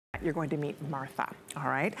that, you're going to meet Martha, all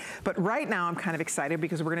right? But right now, I'm kind of excited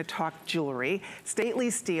because we're gonna talk jewelry. Stately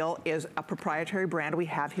Steel is a proprietary brand we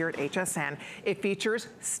have here at HSN. It features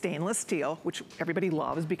stainless steel, which everybody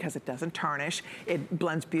loves because it doesn't tarnish. It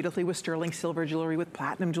blends beautifully with sterling silver jewelry, with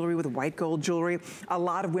platinum jewelry, with white gold jewelry. A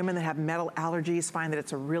lot of women that have metal allergies find that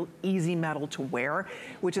it's a real easy metal to wear,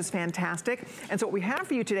 which is fantastic. And so what we have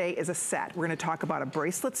for you today is a set. We're gonna talk about a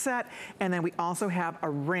bracelet set, and then we also have a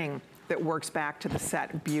ring that works back to the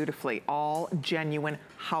set beautifully. All genuine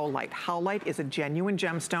Howlite. Howlite is a genuine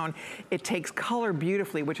gemstone. It takes color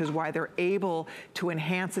beautifully, which is why they're able to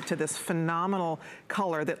enhance it to this phenomenal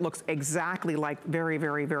color that looks exactly like very,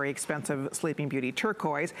 very, very expensive Sleeping Beauty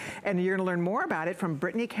turquoise. And you're gonna learn more about it from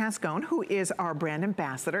Brittany Cascone, who is our brand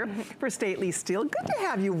ambassador for Stately Steel. Good to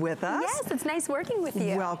have you with us. Yes, it's nice working with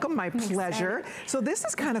you. Welcome, my pleasure. So this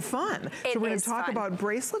is kind of fun. So we're gonna talk about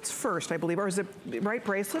bracelets first, I believe, or is it right?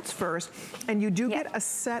 Bracelets first. And you do get a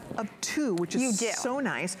set of 2, which is so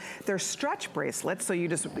nice. They're stretch bracelets, so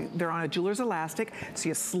they're on a jeweler's elastic, so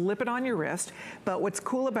you slip it on your wrist. But what's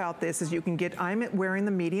cool about this is you can get, I'm wearing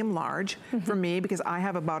the medium large for me because I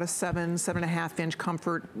have about a 7.5 inch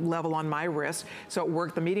comfort level on my wrist. So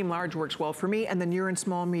the medium large works well for me. And then you're in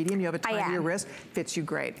small medium, you have a tinier wrist, fits you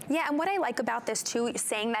great. Yeah, and what I like about this too,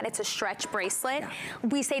 saying that it's a stretch bracelet,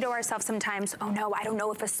 we say to ourselves sometimes, oh no, I don't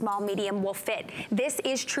know if a small medium will fit. This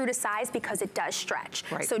is true to size because it does stretch.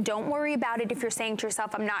 Right. So don't worry about it if you're saying to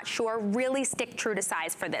yourself, I'm not sure, really stick true to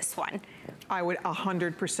size for this one. I would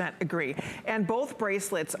 100% agree. And both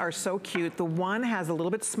bracelets are so cute. The one has a little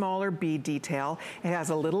bit smaller bead detail. It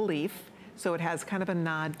has a little leaf. So it has kind of a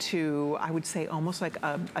nod to, I would say, almost like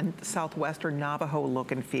a Southwest or Navajo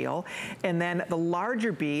look and feel. And then the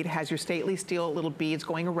larger bead has your Stately Steel little beads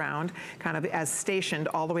going around, kind of as stationed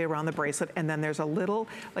all the way around the bracelet. And then there's a little,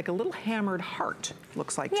 like a little hammered heart,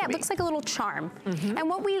 looks like to me. Yeah, it looks like a little charm. And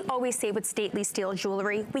what we always say with Stately Steel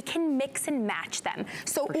jewelry, we can mix and match them.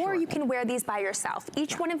 So, or you can wear these by yourself.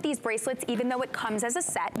 Each one of these bracelets, even though it comes as a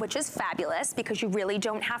set, which is fabulous because you really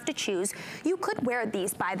don't have to choose, you could wear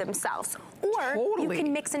these by themselves. Or you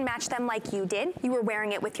can mix and match them like you did. You were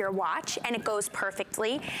wearing it with your watch and it goes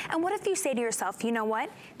perfectly. And what if you say to yourself, you know what?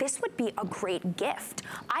 This would be a great gift.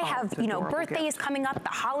 I have, you know, birthdays coming up, the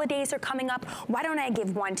holidays are coming up. Why don't I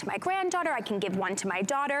give one to my granddaughter? I can give one to my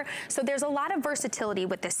daughter. So there's a lot of versatility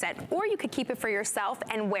with this set. Or you could keep it for yourself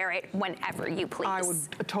and wear it whenever you please. I would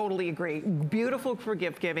totally agree. Beautiful for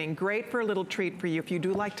gift giving. Great for a little treat for you if you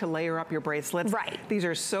do like to layer up your bracelets. Right. These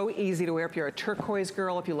are so easy to wear if you're a turquoise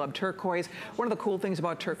girl, if you love turquoise. One of the cool things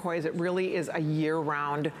about turquoise, it really is a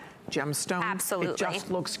year-round gemstone. Absolutely. It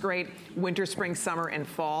just looks great winter, spring, summer, and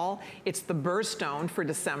fall. It's the birthstone for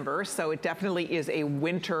December, so it definitely is a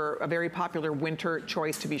very popular winter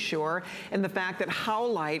choice to be sure. And the fact that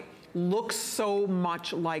Howlite looks so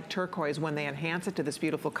much like turquoise when they enhance it to this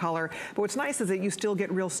beautiful color. But what's nice is that you still get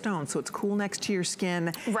real stones, so it's cool next to your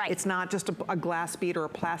skin. Right. It's not just a glass bead or a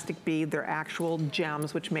plastic bead, they're actual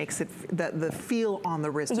gems, which makes it, the feel on the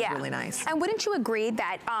wrist is really nice. And wouldn't you agree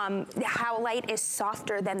that the Howlite is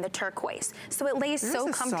softer than the turquoise? So it lays so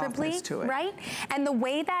comfortably, right? And the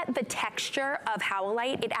way that the texture of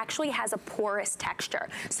Howlite, it actually has a porous texture.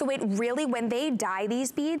 So it really, when they dye these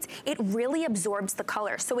beads, it really absorbs the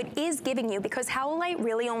color. So it is giving you, because Howlite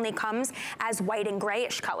really only comes as white and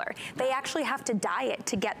grayish color. They actually have to dye it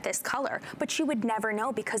to get this color, but you would never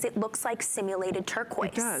know because it looks like simulated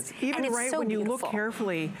turquoise. It does. Even right when you look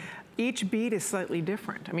carefully, each bead is slightly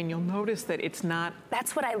different. I mean, you'll notice that it's not...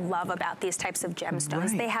 That's what I love about these types of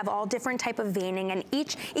gemstones. They have all different type of veining, and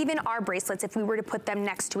even our bracelets, if we were to put them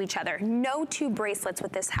next to each other, no two bracelets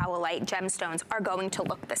with this Howlite gemstones are going to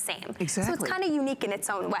look the same. Exactly. So it's kind of unique in its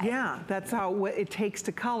own way. Yeah, that's how it takes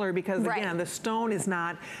to color, because again, the stone is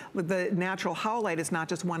not, the natural Howlite is not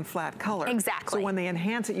just one flat color. Exactly. So when they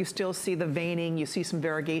enhance it, you still see the veining, you see some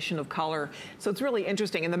variegation of color. So it's really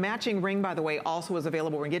interesting. And the matching ring, by the way, also is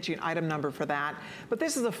available. We're gonna get you an item number for that. But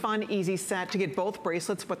this is a fun, easy set to get both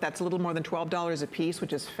bracelets, but that's a little more than $12 a piece,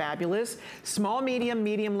 which is fabulous. Small, medium,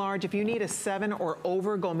 medium, large. If you need a 7 or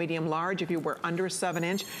over, go medium, large. If you wear under 7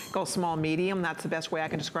 inch, go small, medium. That's the best way I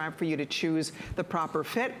can describe for you to choose the proper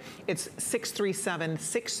fit. It's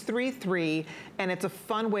 637-633, and it's a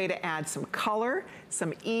fun way to add some color,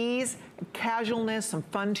 some ease, casualness, some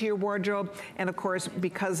fun to your wardrobe. And of course,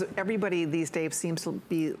 because everybody these days seems to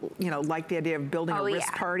be, you know, like the idea of building a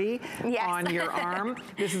wrist party on your arm,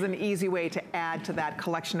 this is an easy way to add to that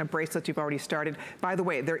collection of bracelets you've already started. By the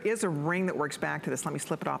way, there is a ring that works back to this. Let me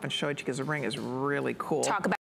slip it off and show it to you because the ring is really cool. Talk about